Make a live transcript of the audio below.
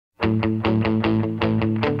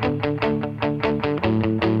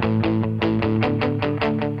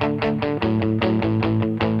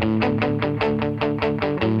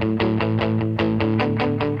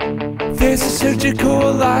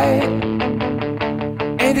magical light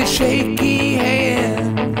and a shaky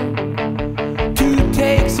hand. 2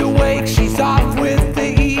 takes awake, she's off with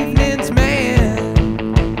the evening's man.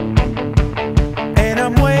 And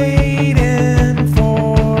I'm waiting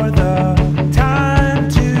for the time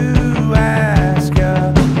to ask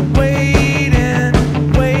ya. Waiting,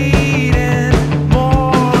 waiting,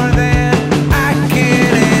 more than I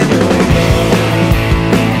can handle.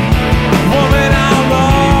 Woman, I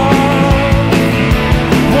love.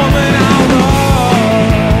 Woman, I love.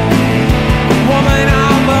 Woman, I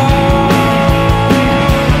love.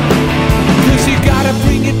 'Cause you gotta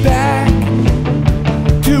bring it back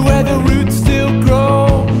to where the roots still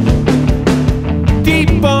grow,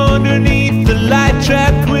 deep underneath the light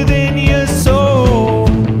trapped within your soul.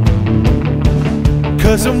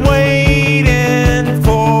 'Cause I'm waiting